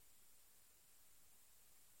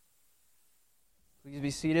Please be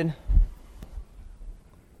seated.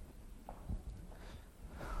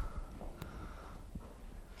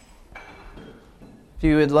 If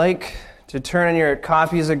you would like to turn in your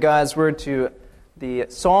copies of God's Word to the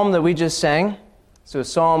psalm that we just sang, so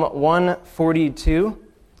Psalm 142,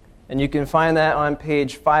 and you can find that on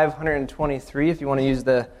page 523 if you want to use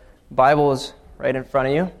the Bibles right in front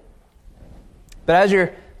of you. But as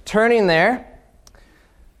you're turning there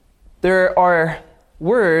are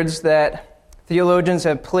words that theologians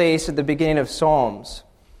have placed at the beginning of Psalms.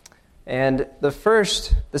 And the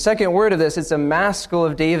second word of this, it's a maskil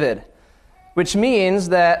of David, which means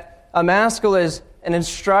that a maskil is an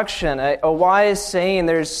instruction, a wise saying.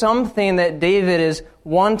 There's something that David is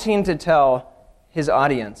wanting to tell his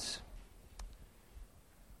audience.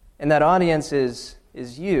 And that audience is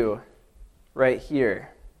you right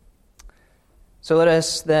here. So let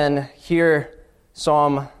us then hear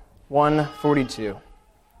Psalm 142.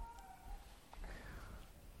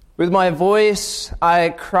 With my voice, I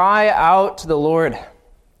cry out to the Lord.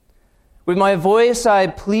 With my voice, I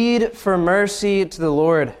plead for mercy to the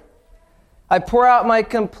Lord. I pour out my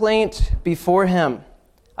complaint before him.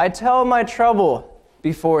 I tell my trouble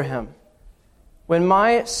before him. When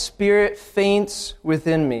my spirit faints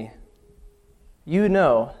within me, you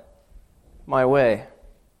know my way.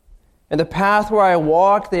 In the path where I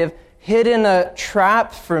walk, they have hidden a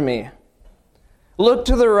trap for me. Look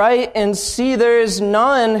to the right and see there is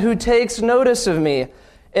none who takes notice of me,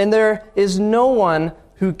 and there is no one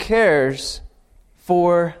who cares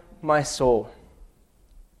for my soul.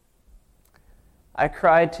 I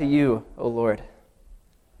cry to you, O Lord.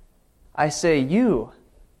 I say, you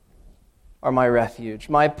are my refuge,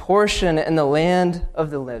 my portion in the land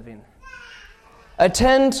of the living.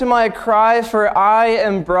 Attend to my cry, for I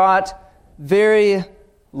am brought very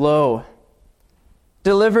low.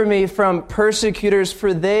 Deliver me from persecutors,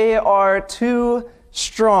 for they are too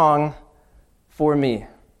strong for me.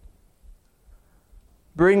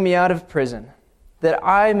 Bring me out of prison, that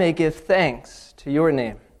I may give thanks to your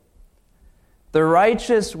name. The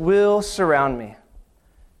righteous will surround me,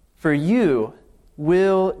 for you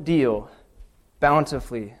will deal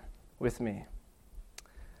bountifully with me.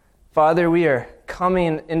 Father, we are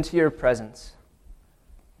coming into your presence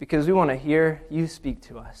because we want to hear you speak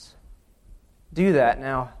to us. Do that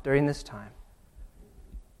now during this time.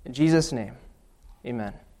 In Jesus' name,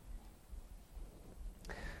 amen.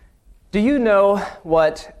 Do you know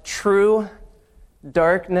what true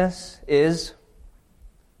darkness is?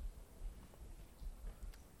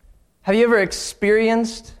 Have you ever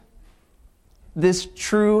experienced this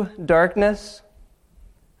true darkness?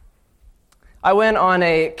 I went on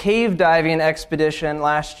a cave diving expedition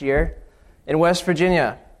last year in West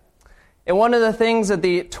Virginia. And one of the things that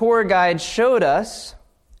the tour guide showed us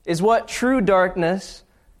is what true darkness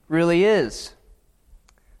really is.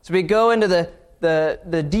 So we go into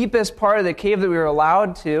the deepest part of the cave that we were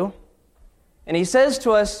allowed to, and he says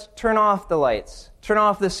to us, turn off the lights, turn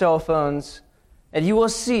off the cell phones, and you will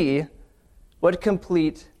see what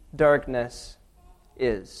complete darkness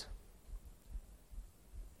is.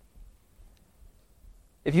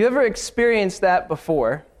 If you ever experienced that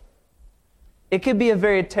before, it could be a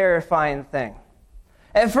very terrifying thing.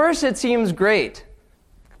 At first, it seems great.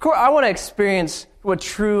 Of course, I want to experience what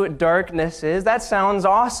true darkness is. That sounds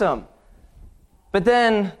awesome. But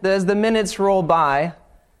then, as the minutes roll by,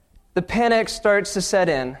 the panic starts to set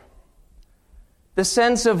in. The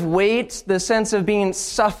sense of weight, the sense of being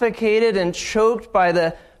suffocated and choked by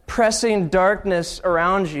the pressing darkness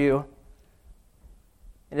around you,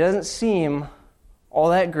 it doesn't seem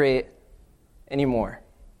all that great anymore.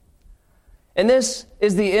 And this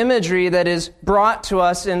is the imagery that is brought to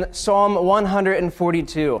us in Psalm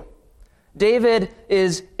 142. David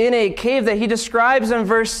is in a cave that he describes in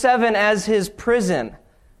verse 7 as his prison,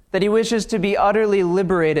 that he wishes to be utterly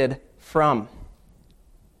liberated from.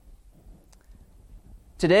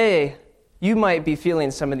 Today, you might be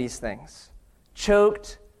feeling some of these things.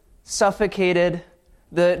 Choked, suffocated,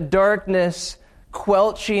 the darkness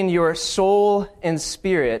quelching your soul and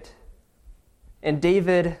spirit. And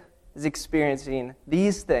David is experiencing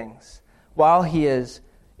these things while he is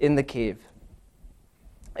in the cave.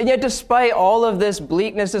 And yet, despite all of this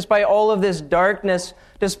bleakness, despite all of this darkness,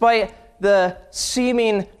 despite the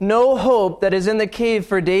seeming no hope that is in the cave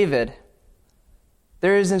for David,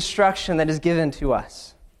 there is instruction that is given to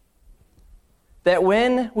us. That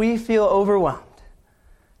when we feel overwhelmed,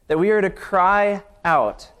 that we are to cry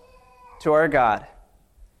out to our God.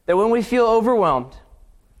 That when we feel overwhelmed,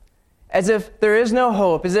 as if there is no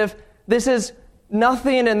hope, as if this is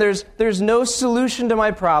nothing and there's no solution to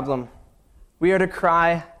my problem, we are to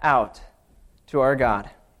cry out to our God.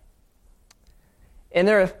 And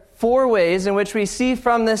there are 4 ways in which we see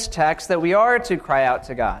from this text that we are to cry out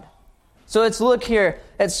to God. So let's look here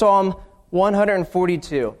at Psalm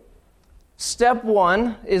 142. Step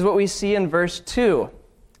 1 is what we see in verse 2.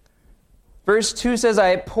 Verse 2 says,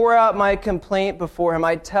 I pour out my complaint before him.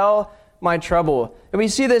 I tell my trouble. And we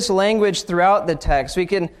see this language throughout the text. We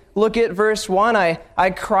can look at verse 1. I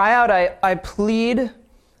cry out, I plead.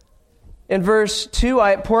 In verse 2,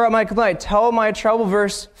 I pour out my complaint. I tell my trouble.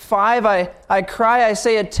 Verse 5, I cry. I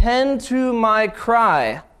say, attend to my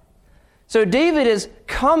cry. So David is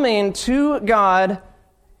coming to God,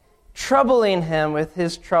 troubling him with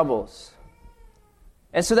his troubles.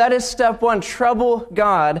 And so that is step 1. Trouble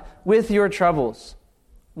God with your troubles,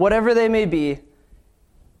 whatever they may be,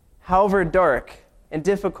 however dark and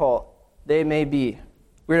difficult they may be.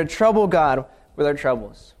 We're to trouble God with our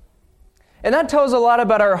troubles. And that tells a lot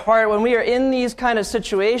about our heart. When we are in these kind of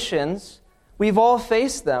situations, we've all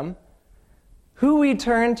faced them. Who we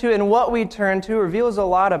turn to and what we turn to reveals a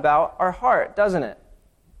lot about our heart, doesn't it?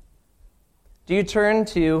 Do you turn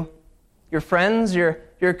to your friends,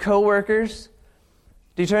 your coworkers?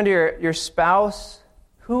 Do you turn to your spouse?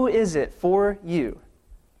 Who is it for you?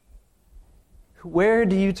 Where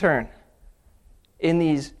do you turn in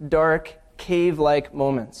these dark, cave-like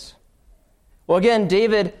moments? Well, again,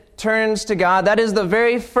 David turns to God. That is the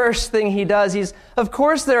very first thing he does. Of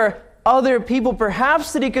course, there are other people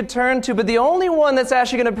perhaps that he could turn to, but the only one that's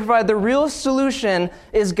actually going to provide the real solution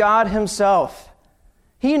is God himself.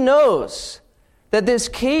 He knows that this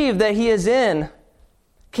cave that he is in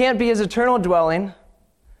can't be his eternal dwelling.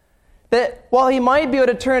 That while he might be able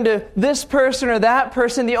to turn to this person or that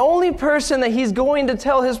person, the only person that he's going to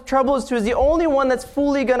tell his troubles to is the only one that's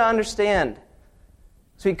fully going to understand.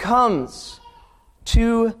 So he comes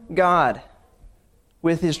to God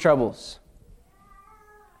with his troubles.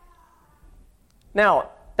 Now,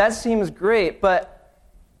 that seems great, but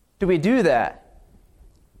do we do that?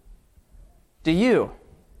 Do you?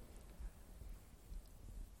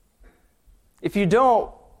 If you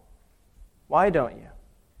don't, why don't you?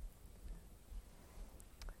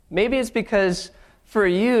 Maybe it's because for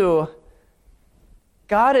you,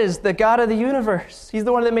 God is the God of the universe. He's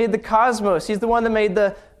the one that made the cosmos. He's the one that made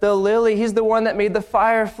the lily. He's the one that made the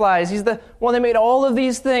fireflies. He's the one that made all of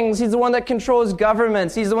these things. He's the one that controls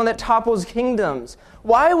governments. He's the one that topples kingdoms.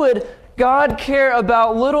 Why would God care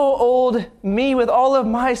about little old me with all of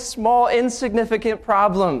my small, insignificant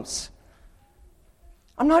problems?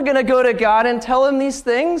 I'm not going to go to God and tell him these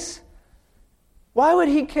things. Why would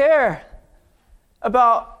he care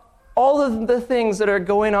about all of the things that are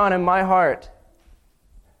going on in my heart?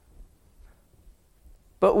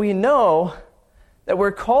 But we know that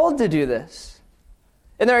we're called to do this.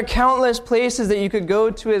 And there are countless places that you could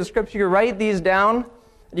go to in Scripture. You could write these down.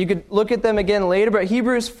 You could look at them again later. But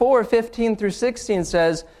Hebrews 4:15 through 16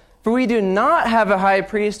 says, for we do not have a high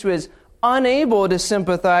priest who is unable to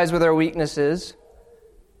sympathize with our weaknesses,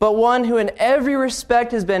 but one who in every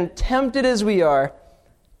respect has been tempted as we are,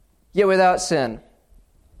 yet without sin.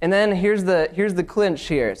 And then here's the clinch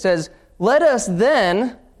here. It says, let us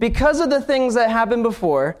then, because of the things that happened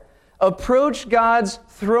before, approach God's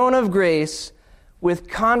throne of grace with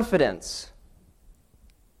confidence,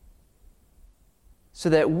 so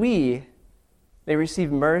that we may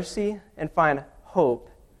receive mercy and find hope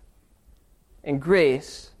and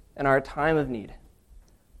grace in our time of need.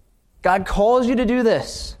 God calls you to do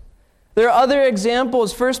this. There are other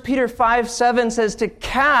examples. 1 Peter 5:7 says to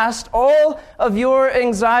cast all of your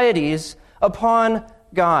anxieties upon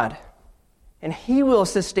God, and he will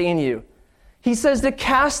sustain you. He says to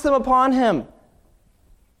cast them upon him.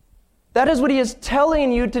 That is what he is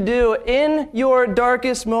telling you to do in your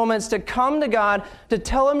darkest moments, to come to God, to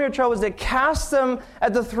tell him your troubles, to cast them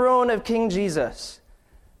at the throne of King Jesus,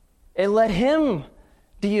 and let him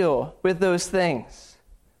deal with those things.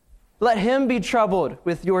 Let him be troubled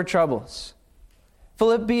with your troubles.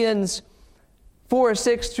 Philippians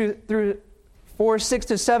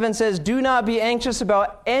 4:6-7 says, do not be anxious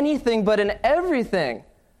about anything, but in everything,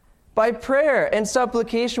 by prayer and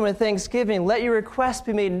supplication with thanksgiving, let your requests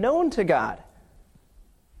be made known to God.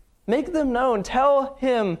 Make them known. Tell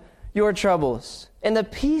him your troubles. And the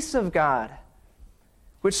peace of God,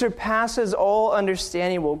 which surpasses all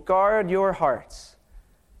understanding, will guard your hearts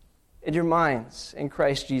and your minds in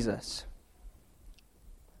Christ Jesus.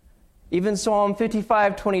 Even Psalm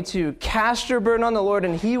 55:22, cast your burden on the Lord,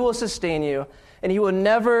 and he will sustain you, and he will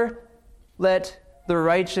never let the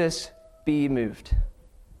righteous be moved.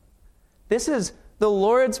 This is the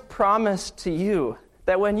Lord's promise to you,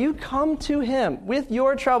 that when you come to him with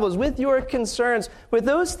your troubles, with your concerns, with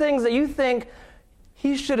those things that you think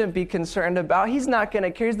he shouldn't be concerned about. He's not going to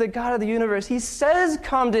care. He's the God of the universe. He says,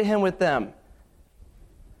 come to him with them.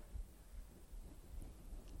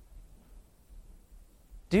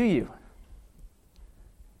 Do you?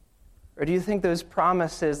 Or do you think those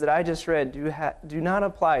promises that I just read do not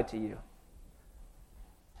apply to you?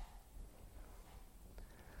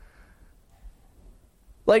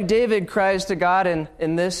 Like David cries to God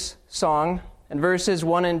in this song, in verses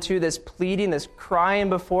 1 and 2, this pleading, this crying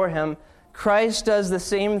before him, Christ does the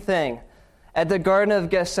same thing at the Garden of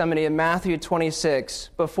Gethsemane in Matthew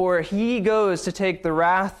 26, before he goes to take the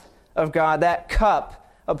wrath of God, that cup,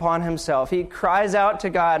 upon himself. He cries out to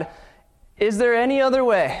God, is there any other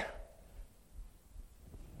way?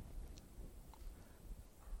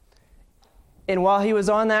 And while he was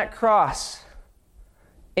on that cross,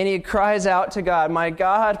 and he cries out to God, my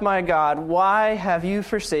God, why have you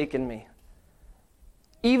forsaken me?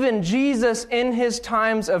 Even Jesus, in his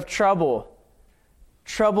times of trouble,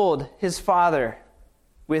 troubled his Father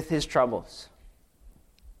with his troubles.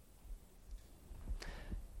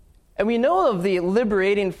 And we know of the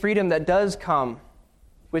liberating freedom that does come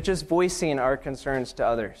with just voicing our concerns to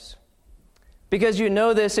others. Because you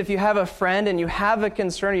know this, if you have a friend and you have a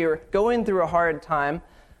concern, you're going through a hard time,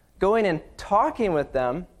 going and talking with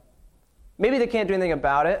them, maybe they can't do anything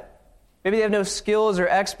about it. Maybe they have no skills or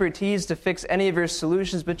expertise to fix any of your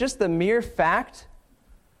solutions, but just the mere fact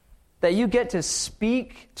that you get to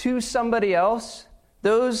speak to somebody else,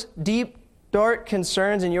 those deep, dark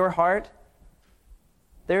concerns in your heart,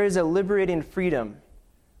 there is a liberating freedom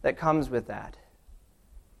that comes with that.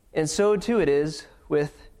 And so too it is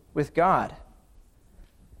with God.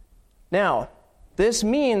 Now, this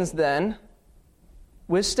means then,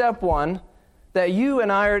 with step 1, that you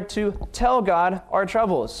and I are to tell God our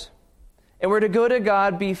troubles. And we're to go to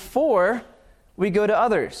God before we go to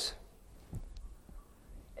others.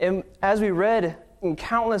 And as we read in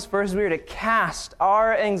countless verses, we are to cast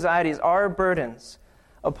our anxieties, our burdens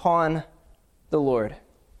upon the Lord.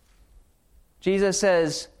 Jesus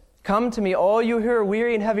says, come to me, all you who are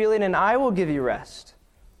weary and heavy laden, and I will give you rest.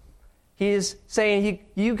 He is saying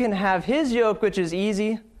you can have his yoke, which is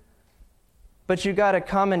easy, but you got to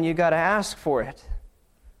come and you got to ask for it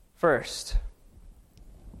first.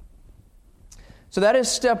 So that is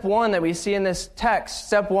step 1 that we see in this text.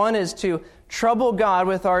 Step 1 is to trouble God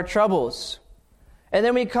with our troubles. And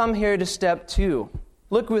then we come here to step 2.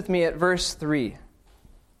 Look with me at verse 3.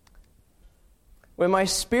 When my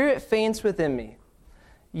spirit faints within me,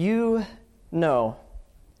 you know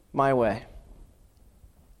my way.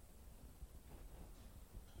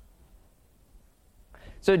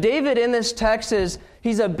 So David in this text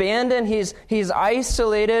he's abandoned, he's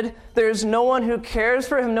isolated. There's no one who cares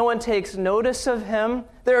for him, no one takes notice of him.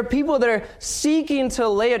 There are people that are seeking to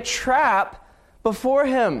lay a trap before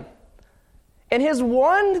him. And his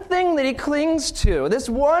one thing that he clings to, this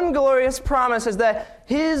one glorious promise, is that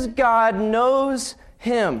his God knows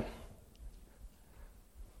him.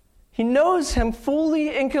 He knows him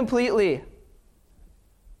fully and completely.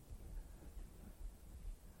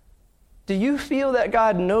 Do you feel that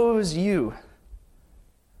God knows you?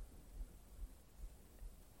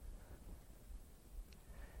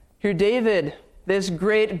 Here David, this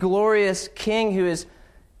great glorious king who has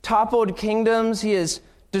toppled kingdoms, he has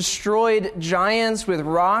destroyed giants with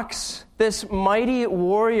rocks, this mighty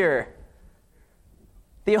warrior,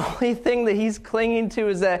 the only thing that he's clinging to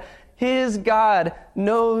is that his God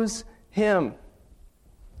knows him.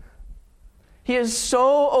 He is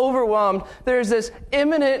so overwhelmed. There's this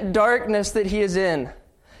imminent darkness that he is in.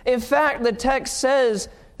 In fact, the text says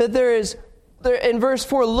that in verse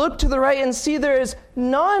 4, look to the right and see there is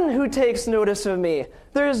none who takes notice of me.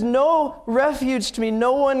 There is no refuge to me.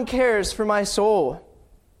 No one cares for my soul.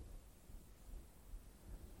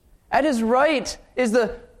 At his right is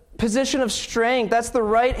the position of strength. That's the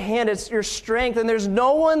right hand. It's your strength. And there's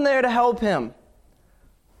no one there to help him.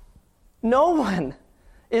 No one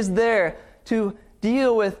is there to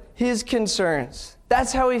deal with his concerns.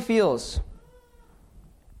 That's how he feels.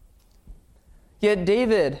 Yet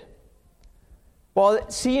David, while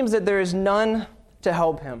it seems that there is none to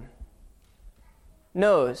help him,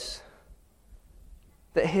 knows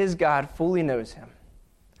that his God fully knows him.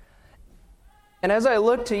 And as I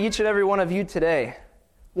look to each and every one of you today,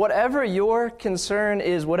 whatever your concern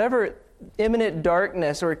is, whatever imminent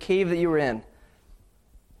darkness or cave that you are in,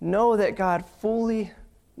 know that God fully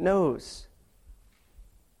knows.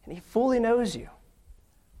 And he fully knows you.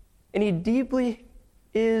 And he deeply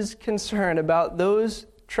is concerned about those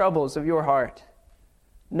troubles of your heart.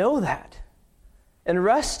 Know that. And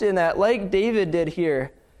rest in that, like David did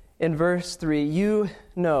here in verse 3. You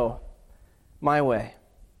know my way.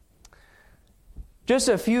 Just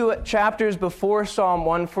a few chapters before Psalm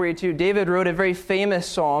 142, David wrote a very famous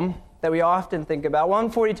psalm that we often think about.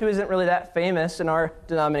 142 isn't really that famous in our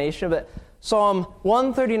denomination, but Psalm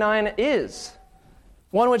 139 is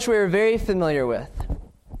one which we are very familiar with.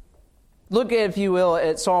 Look, if you will,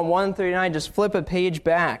 at Psalm 139. Just flip a page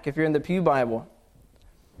back if you're in the Pew Bible.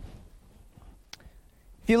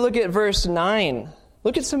 If you look at verse 9,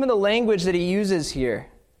 look at some of the language that he uses here.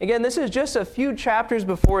 Again, this is just a few chapters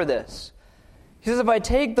before this. He says, if I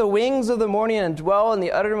take the wings of the morning and dwell in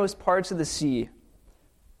the uttermost parts of the sea,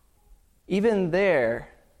 even there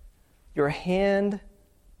your hand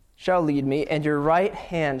shall lead me, and your right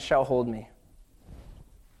hand shall hold me.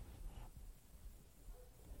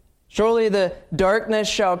 Surely the darkness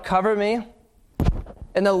shall cover me,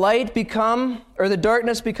 and the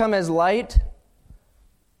darkness become as light.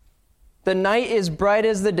 The night is bright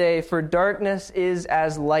as the day, for darkness is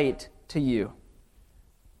as light to you.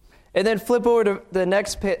 And then flip over to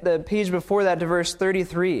the page before that to verse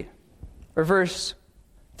 33, or verse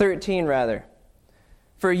 13 rather.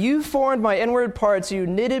 For you formed my inward parts, you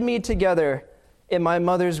knitted me together in my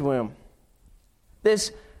mother's womb.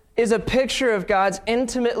 This is a picture of God's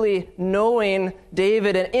intimately knowing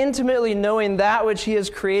David and intimately knowing that which he has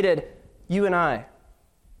created, you and I.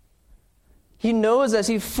 He knows us.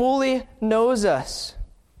 He fully knows us.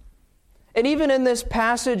 And even in this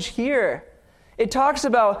passage here, it talks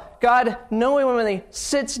about God knowing when he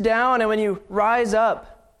sits down and when you rise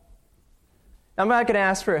up. I'm not going to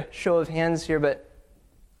ask for a show of hands here, but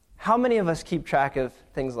how many of us keep track of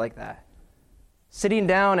things like that? Sitting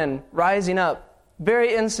down and rising up,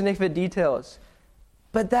 very insignificant details.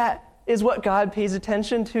 But that is what God pays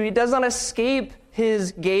attention to. He does not escape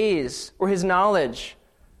his gaze or his knowledge.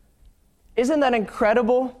 Isn't that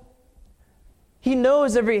incredible? He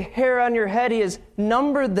knows every hair on your head. He has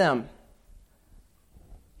numbered them.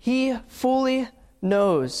 He fully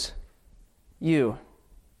knows you.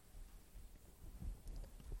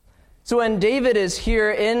 So when David is here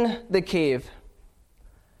in the cave,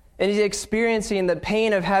 and he's experiencing the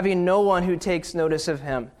pain of having no one who takes notice of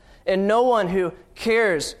him, and no one who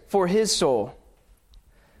cares for his soul,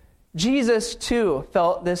 Jesus too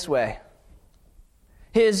felt this way.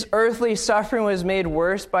 His earthly suffering was made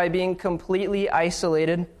worse by being completely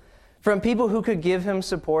isolated from people who could give him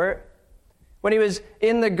support. When he was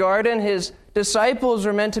in the garden, his disciples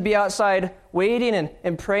were meant to be outside waiting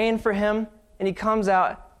and praying for him, and he comes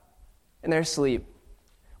out in their sleep.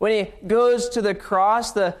 When he goes to the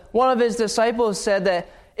cross, one of his disciples said that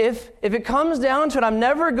if it comes down to it, I'm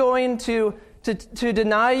never going to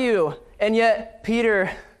deny you. And yet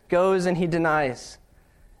Peter goes and he denies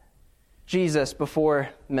Jesus before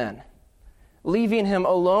men, leaving him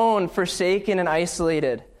alone, forsaken, and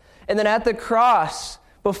isolated. And then at the cross,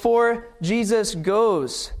 before Jesus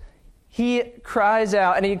goes, he cries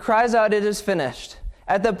out, and he cries out, "It is finished."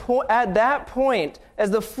 At that point,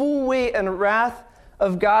 as the full weight and wrath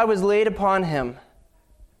of God was laid upon him,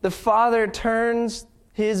 the Father turns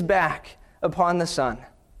his back upon the Son,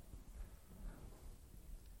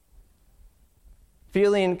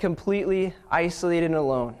 feeling completely isolated and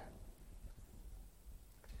alone.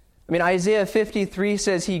 Isaiah 53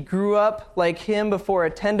 says he grew up like him before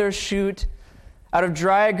a tender shoot. Out of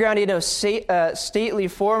dry ground, he had no stately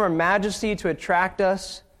form or majesty to attract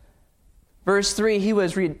us. Verse 3, he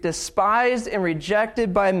was despised and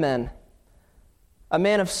rejected by men, a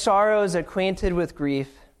man of sorrows, acquainted with grief.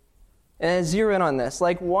 And I zero in on this,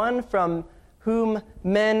 like one from whom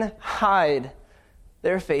men hide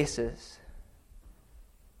their faces.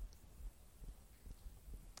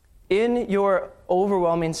 In your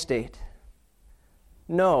overwhelming state,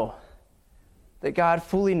 know that God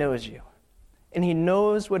fully knows you, and he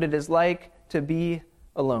knows what it is like to be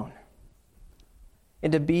alone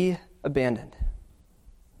and to be abandoned.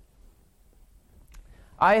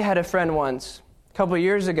 I had a friend once, a couple of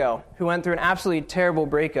years ago, who went through an absolutely terrible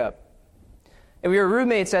breakup. And we were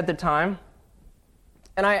roommates at the time,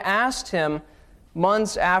 and I asked him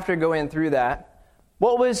months after going through that,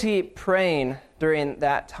 what was he praying during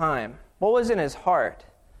that time? What was in his heart?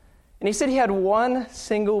 And he said he had one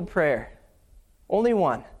single prayer, only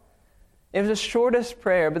one. It was the shortest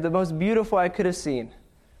prayer, but the most beautiful I could have seen.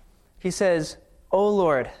 He says, "Oh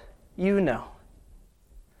Lord, you know.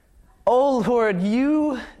 Oh Lord,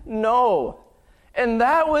 you know." And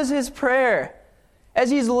that was his prayer. As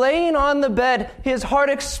he's laying on the bed, his heart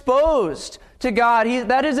exposed to God,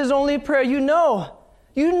 that is his only prayer. You know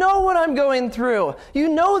what I'm going through. You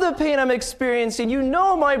know the pain I'm experiencing. You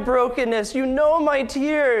know my brokenness. You know my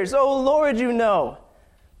tears. Oh Lord, you know.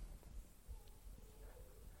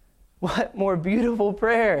 What more beautiful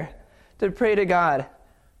prayer to pray to God.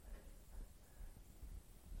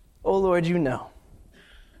 Lord, you know.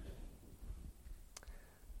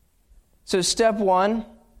 So step 1,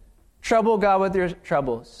 trouble God with your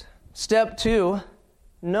troubles. Step 2,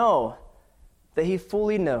 know that he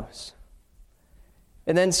fully knows.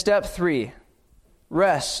 And then step 3,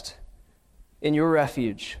 rest in your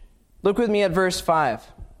refuge. Look with me at verse 5.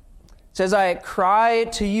 It says, I cry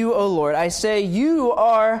to you, O Lord. I say, you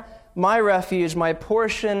are my refuge, my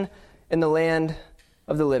portion in the land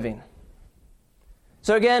of the living.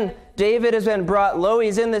 So again, David has been brought low.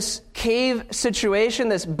 He's in this cave situation,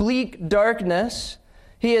 this bleak darkness.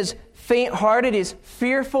 He is faint-hearted. He's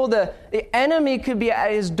fearful. The enemy could be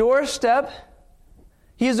at his doorstep.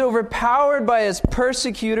 He is overpowered by his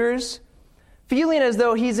persecutors, feeling as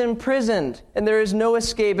though he's imprisoned and there is no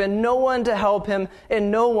escape and no one to help him and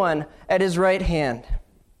no one at his right hand.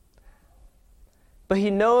 But he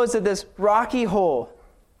knows that this rocky hole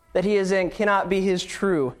that he is in cannot be his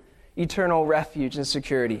true eternal refuge and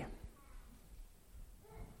security.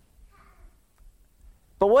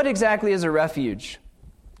 But what exactly is a refuge?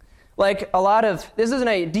 Like this isn't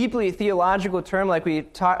a deeply theological term like we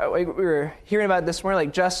were hearing about this morning,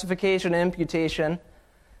 like justification and imputation.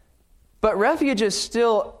 But refuge is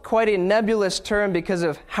still quite a nebulous term because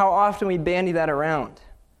of how often we bandy that around.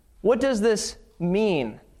 What does this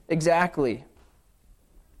mean exactly?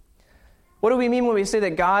 What do we mean when we say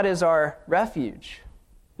that God is our refuge?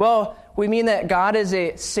 Well, we mean that God is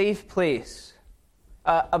a safe place,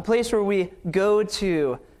 a place where we go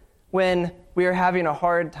to when we are having a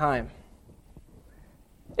hard time.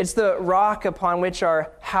 It's the rock upon which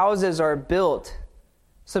our houses are built,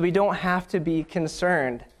 so we don't have to be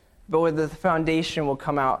concerned about whether the foundation will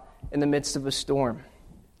come out in the midst of a storm.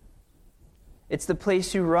 It's the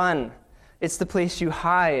place you run. It's the place you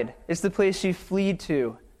hide. It's the place you flee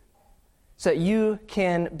to, so that you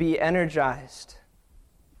can be energized.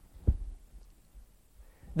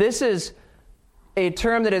 This is a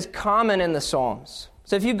term that is common in the Psalms.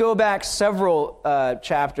 So if you go back several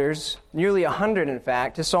chapters, nearly 100 in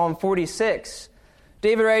fact, to Psalm 46,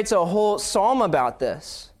 David writes a whole psalm about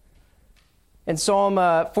this. In Psalm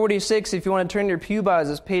 46, if you want to turn your pew Bibles,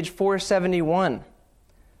 it's page 471.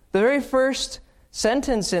 The very first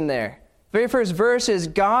sentence in there, the very first verse is,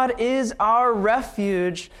 God is our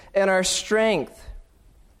refuge and our strength.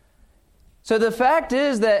 So the fact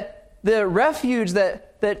is that the refuge that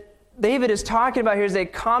David is talking about here is a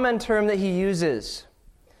common term that he uses.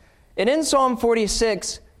 And in Psalm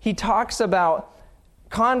 46, he talks about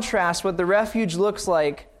contrast what the refuge looks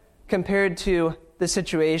like compared to the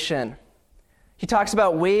situation. He talks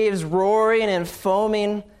about waves roaring and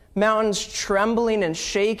foaming, mountains trembling and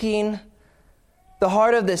shaking, the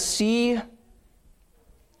heart of the sea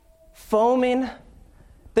foaming.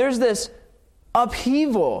 There's this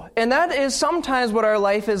upheaval, and that is sometimes what our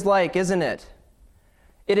life is like, isn't it?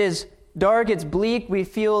 It is dark, it's bleak, we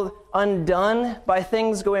feel undone by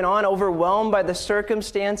things going on, overwhelmed by the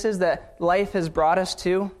circumstances that life has brought us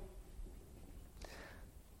to.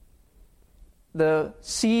 The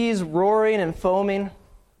seas roaring and foaming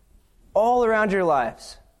all around your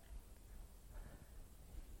lives.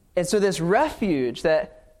 And so this refuge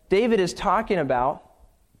that David is talking about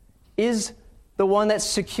is the one that's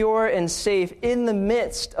secure and safe in the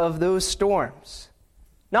midst of those storms.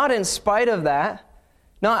 Not in spite of that,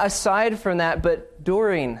 not aside from that, but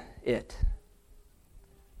during it.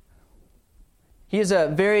 He is a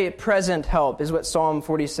very present help, is what Psalm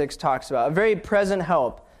 46 talks about. A very present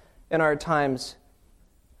help in our times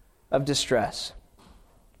of distress.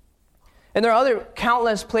 And there are other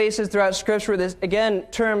countless places throughout Scripture where this, again,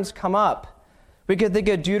 terms come up. We could think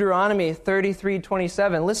of Deuteronomy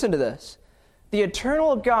 33:27. Listen to this. The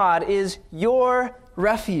eternal God is your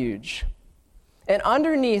refuge, and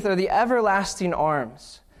underneath are the everlasting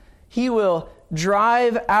arms. He will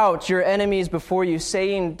drive out your enemies before you,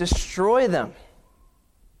 saying, destroy them.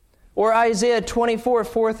 Or Isaiah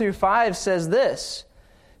 24:4-5 says this,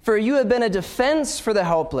 for you have been a defense for the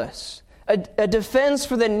helpless, a defense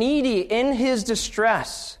for the needy in his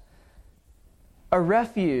distress, a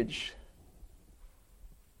refuge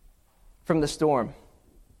from the storm,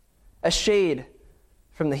 a shade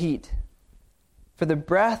from the heat. For the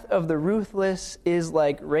breath of the ruthless is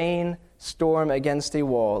like rain storm against a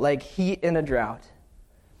wall, like heat in a drought.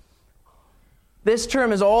 This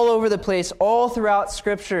term is all over the place, all throughout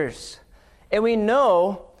Scriptures. And we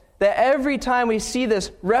know that every time we see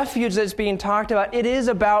this refuge that's being talked about, it is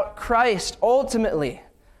about Christ, ultimately.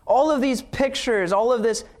 All of these pictures, all of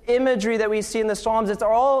this imagery that we see in the Psalms, it's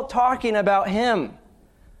all talking about Him.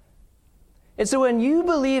 And so when you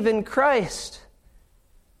believe in Christ,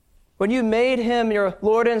 when you made Him your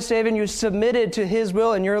Lord and Savior and you submitted to His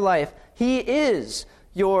will in your life, He is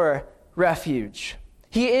your refuge.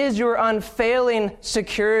 He is your unfailing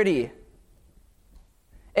security.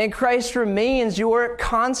 And Christ remains your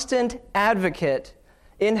constant advocate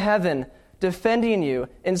in heaven, defending you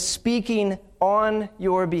and speaking on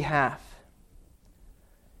your behalf.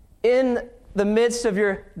 In the midst of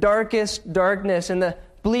your darkest darkness, in the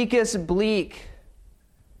bleakest bleak,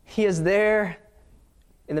 He is there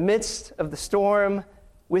in the midst of the storm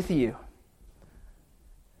with you.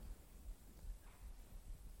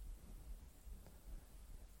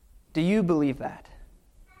 Do you believe that?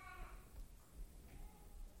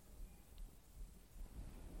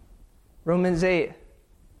 Romans 8,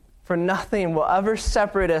 for nothing will ever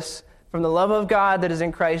separate us from the love of God that is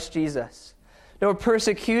in Christ Jesus. Nor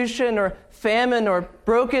persecution, nor famine, nor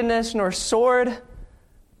brokenness, nor sword.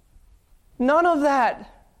 None of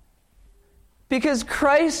that. Because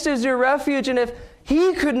Christ is your refuge, and if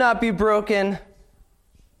He could not be broken,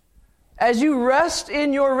 as you rest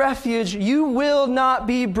in your refuge, you will not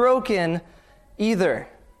be broken either.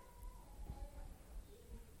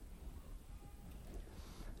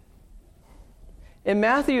 In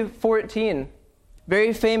Matthew 14,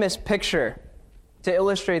 very famous picture to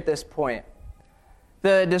illustrate this point.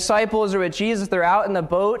 The disciples are with Jesus. They're out in the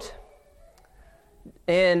boat.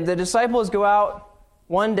 And the disciples go out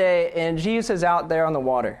one day, and Jesus is out there on the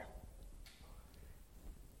water.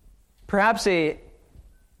 Perhaps a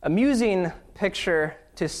amusing picture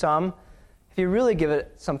to some, if you really give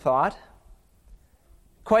it some thought.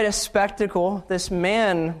 Quite a spectacle, this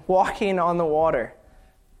man walking on the water.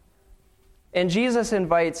 And Jesus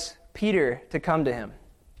invites Peter to come to him.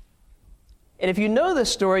 And if you know the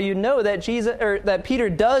story, you know that that Peter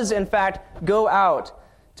does in fact go out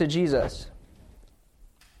to Jesus.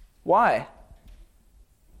 Why?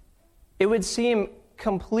 It would seem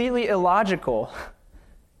completely illogical,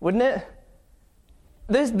 wouldn't it?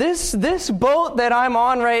 This boat that I'm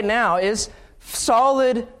on right now is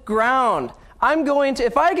solid ground.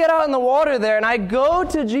 If I get out in the water there and I go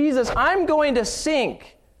to Jesus, I'm going to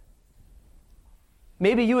sink.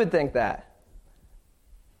 Maybe you would think that.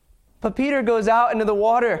 But Peter goes out into the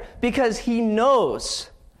water because he knows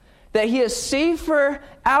that he is safer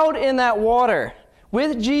out in that water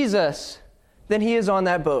with Jesus than he is on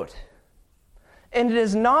that boat. And it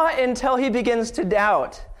is not until he begins to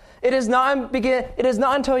doubt, it is not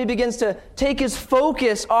until he begins to take his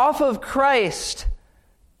focus off of Christ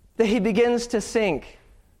that he begins to sink.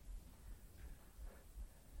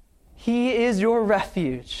 He is your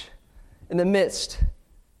refuge in the midst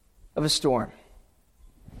of a storm.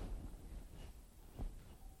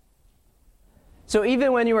 So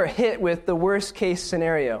even when you are hit with the worst case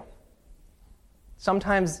scenario,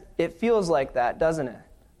 sometimes it feels like that, doesn't it?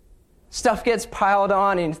 Stuff gets piled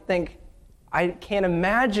on and you think, I can't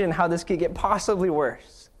imagine how this could get possibly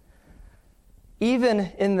worse.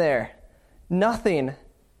 Even in there,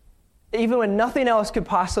 even when nothing else could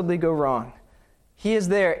possibly go wrong, He is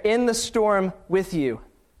there in the storm with you.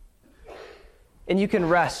 And you can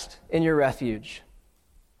rest in your refuge.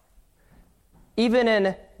 Even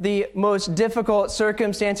in the most difficult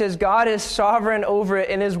circumstances, God is sovereign over it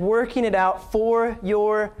and is working it out for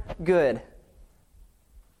your good.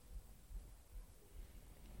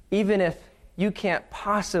 Even if you can't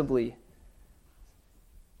possibly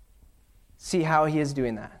see how He is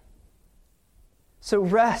doing that. So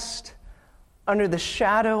rest under the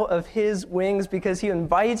shadow of His wings because He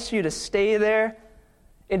invites you to stay there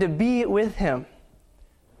and to be with Him.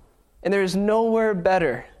 And there is nowhere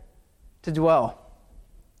better to dwell.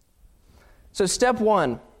 So step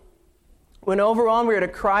one, when overwhelmed, we are to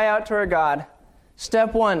cry out to our God.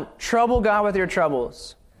 Step one, trouble God with your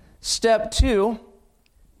troubles. Step two,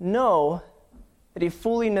 know that He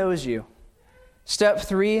fully knows you. Step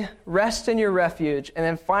three, rest in your refuge. And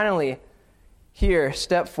then finally, here,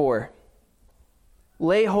 step four,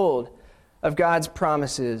 lay hold of God's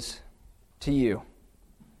promises to you.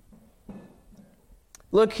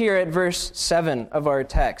 Look here at verse 7 of our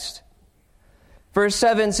text. Verse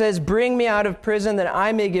 7 says, "Bring me out of prison that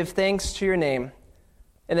I may give thanks to your name."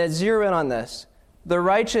 And then zero in on this. "The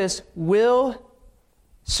righteous will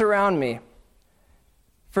surround me,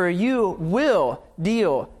 for you will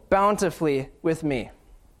deal bountifully with me."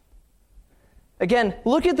 Again,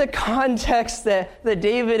 look at the context that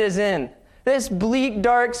David is in. This bleak,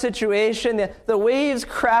 dark situation, the waves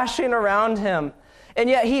crashing around him. And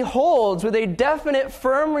yet he holds with a definite,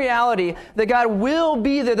 firm reality that God will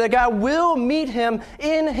be there, that God will meet him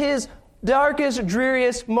in his darkest,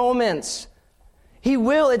 dreariest moments. He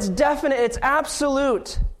will. It's definite. It's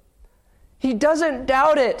absolute. He doesn't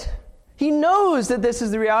doubt it. He knows that this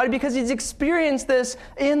is the reality because he's experienced this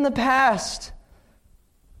in the past.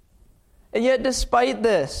 And yet despite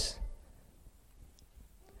this,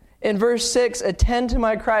 In verse 6, attend to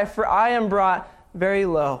my cry, for I am brought very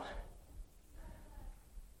low.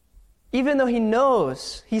 Even though he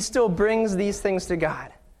knows, he still brings these things to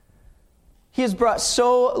God. He is brought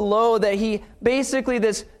so low that he basically,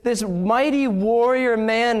 this mighty warrior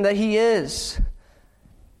man that he is,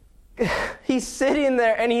 he's sitting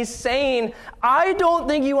there and he's saying, I don't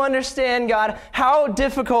think you understand, God, how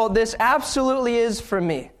difficult this absolutely is for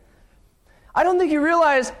me. I don't think you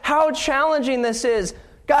realize how challenging this is.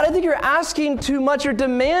 God, I think you're asking too much. You're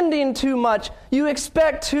demanding too much. You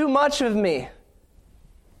expect too much of me.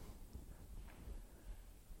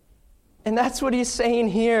 And that's what he's saying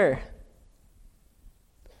here.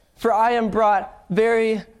 For I am brought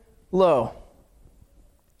very low.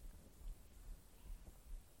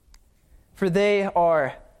 For they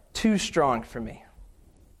are too strong for me.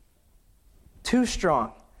 Too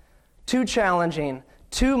strong, too challenging,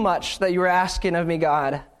 too much that you are asking of me,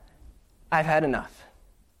 God. I've had enough.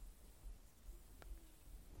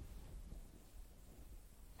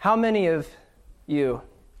 How many of you,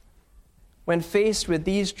 when faced with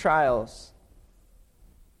these trials,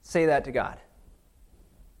 say that to God?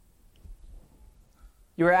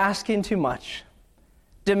 You are asking too much,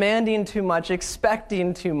 demanding too much,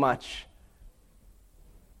 expecting too much.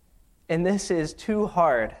 And this is too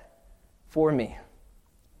hard for me.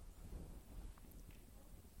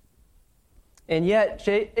 And yet,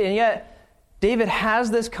 David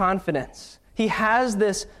has this confidence. He has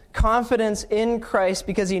this confidence in Christ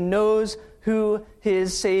because he knows who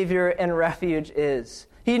his Savior and refuge is.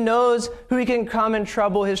 He knows who he can come and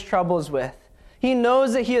trouble his troubles with. He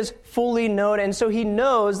knows that he is fully known, and so he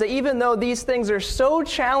knows that even though these things are so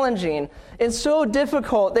challenging and so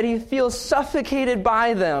difficult that he feels suffocated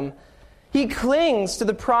by them, he clings to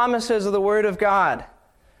the promises of the Word of God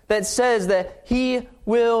that says that he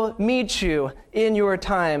will meet you in your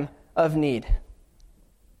time of need.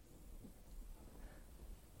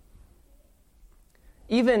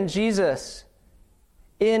 Even Jesus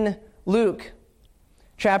in Luke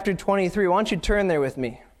chapter 23, why don't you turn there with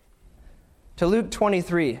me to Luke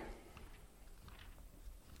 23.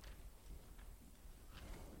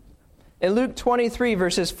 In Luke 23,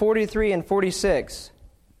 verses 43 and 46,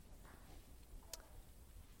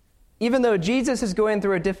 even though Jesus is going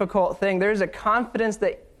through a difficult thing, there's a confidence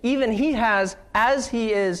that even he has as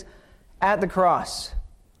he is at the cross.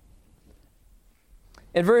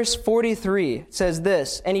 In verse 43, it says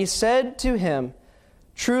this, and he said to him,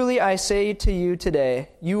 truly I say to you today,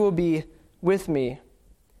 you will be with me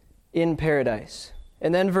in paradise.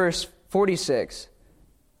 And then verse 46,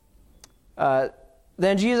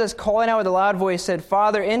 then Jesus, calling out with a loud voice, said,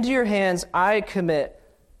 Father, into your hands I commit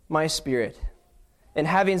my spirit. And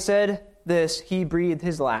having said this, he breathed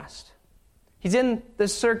his last. He's in the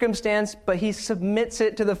circumstance, but he submits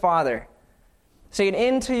it to the Father, saying,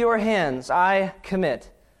 into your hands I commit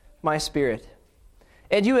my spirit.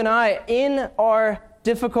 And you and I, in our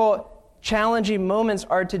difficult, challenging moments,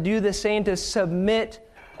 are to do the same, to submit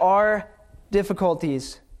our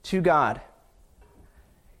difficulties to God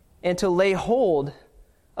and to lay hold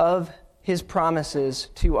of his promises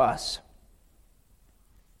to us.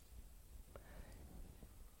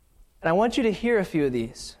 And I want you to hear a few of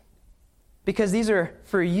these, because these are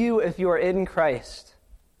for you if you are in Christ.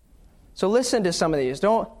 So listen to some of these.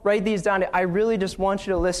 Don't write these down. I really just want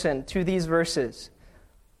you to listen to these verses.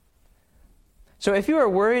 So if you are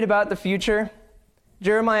worried about the future,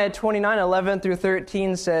 Jeremiah 29:11 through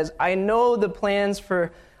 13 says, I know the plans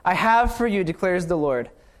I have for you, declares the Lord.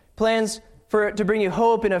 Plans to bring you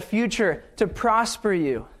hope in a future, to prosper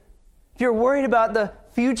you. If you're worried about the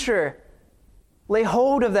future, lay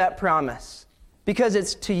hold of that promise, because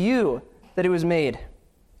it's to you that it was made.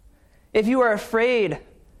 If you are afraid,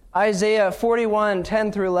 Isaiah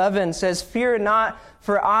 41:10 through 11 says, fear not,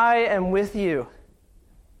 for I am with you.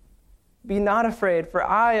 Be not afraid, for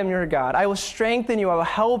I am your God. I will strengthen you, I will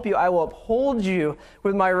help you, I will uphold you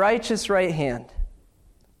with my righteous right hand.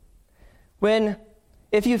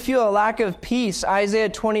 If you feel a lack of peace, Isaiah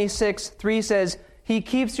 26:3 says, he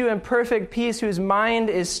keeps you in perfect peace, whose mind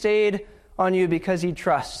is stayed on you because he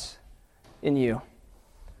trusts in you.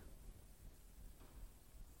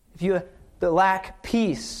 If you lack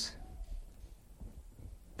peace,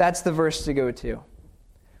 that's the verse to go to.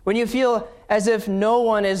 When you feel as if no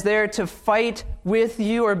one is there to fight with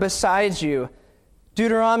you or beside you,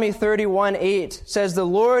 Deuteronomy 31:8 says, the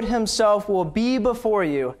Lord himself will be before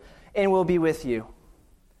you and will be with you.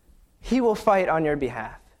 He will fight on your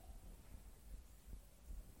behalf.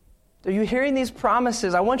 Are you hearing these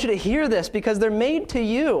promises? I want you to hear this, because they're made to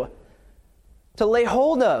you to lay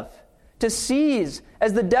hold of, to seize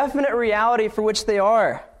as the definite reality for which they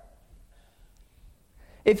are.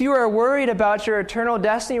 If you are worried about your eternal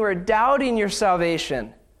destiny, you are doubting your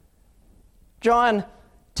salvation. John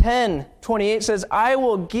 10:28 says, I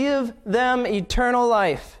will give them eternal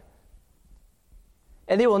life,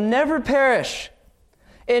 and they will never perish,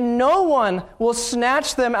 and no one will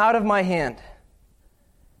snatch them out of my hand.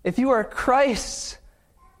 If you are Christ's,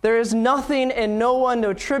 there is nothing and no one,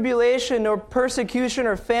 no tribulation, no persecution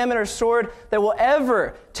or famine or sword that will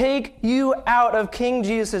ever take you out of King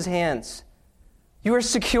Jesus' hands. You are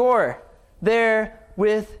secure there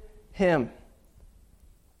with him.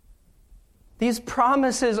 These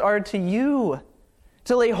promises are to you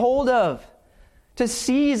to lay hold of, to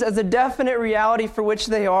seize as a definite reality for which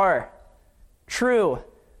they are. True,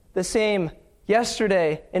 the same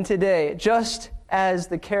yesterday and today, just as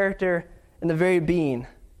the character and the very being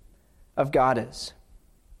of God is.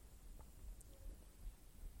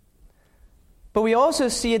 But we also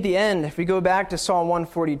see at the end, if we go back to Psalm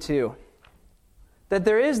 142, that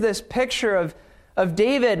there is this picture of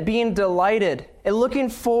David being delighted and looking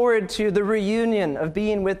forward to the reunion of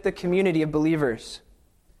being with the community of believers.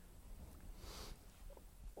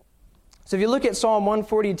 So if you look at Psalm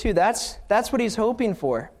 142, that's what he's hoping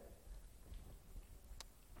for.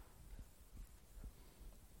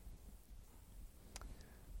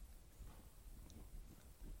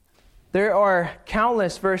 There are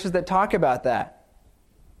countless verses that talk about that.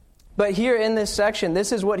 But here in this section,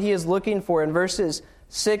 this is what he is looking for in verses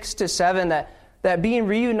 6 to 7, that being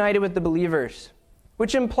reunited with the believers,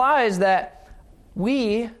 which implies that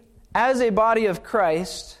we, as a body of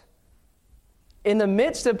Christ, in the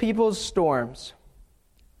midst of people's storms,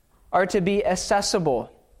 are to be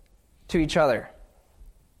accessible to each other.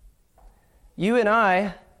 You and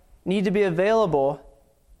I need to be available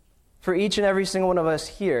for each and every single one of us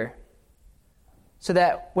here, so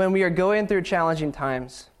that when we are going through challenging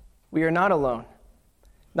times, we are not alone.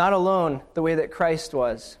 Not alone the way that Christ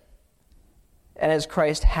was, and as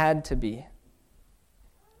Christ had to be.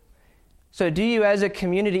 So do you as a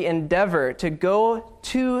community endeavor to go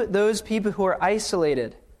to those people who are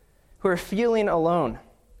isolated, who are feeling alone?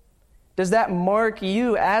 Does that mark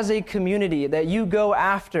you as a community that you go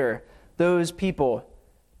after those people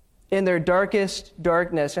in their darkest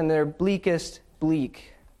darkness and their bleakest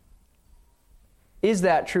bleak? Is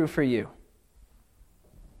that true for you?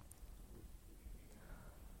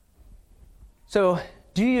 So,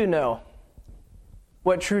 do you know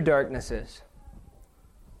what true darkness is?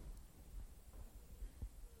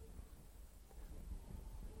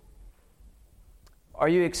 Are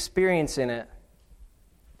you experiencing it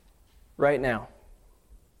right now?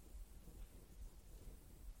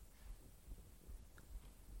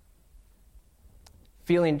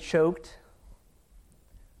 Feeling choked?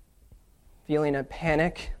 Feeling a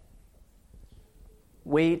panic?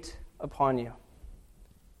 Weight upon you?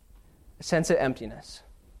 A sense of emptiness?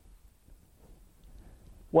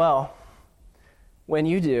 Well, when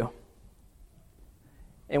you do,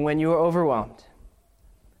 and when you are overwhelmed,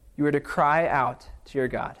 you are to cry out to your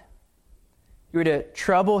God. You are to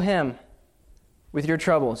trouble him with your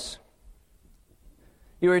troubles.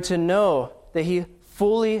 You are to know that he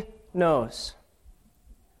fully knows.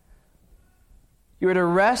 You are to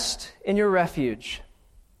rest in your refuge.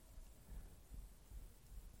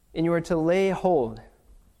 And you are to lay hold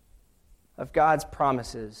of God's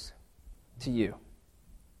promises to you.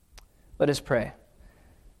 Let us pray.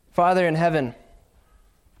 Father in heaven,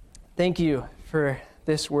 thank you for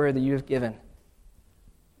this word that you have given.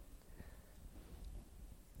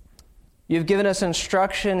 You've given us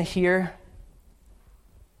instruction here.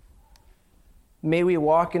 May we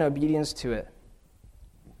walk in obedience to it.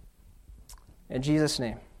 In Jesus'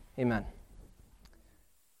 name, amen.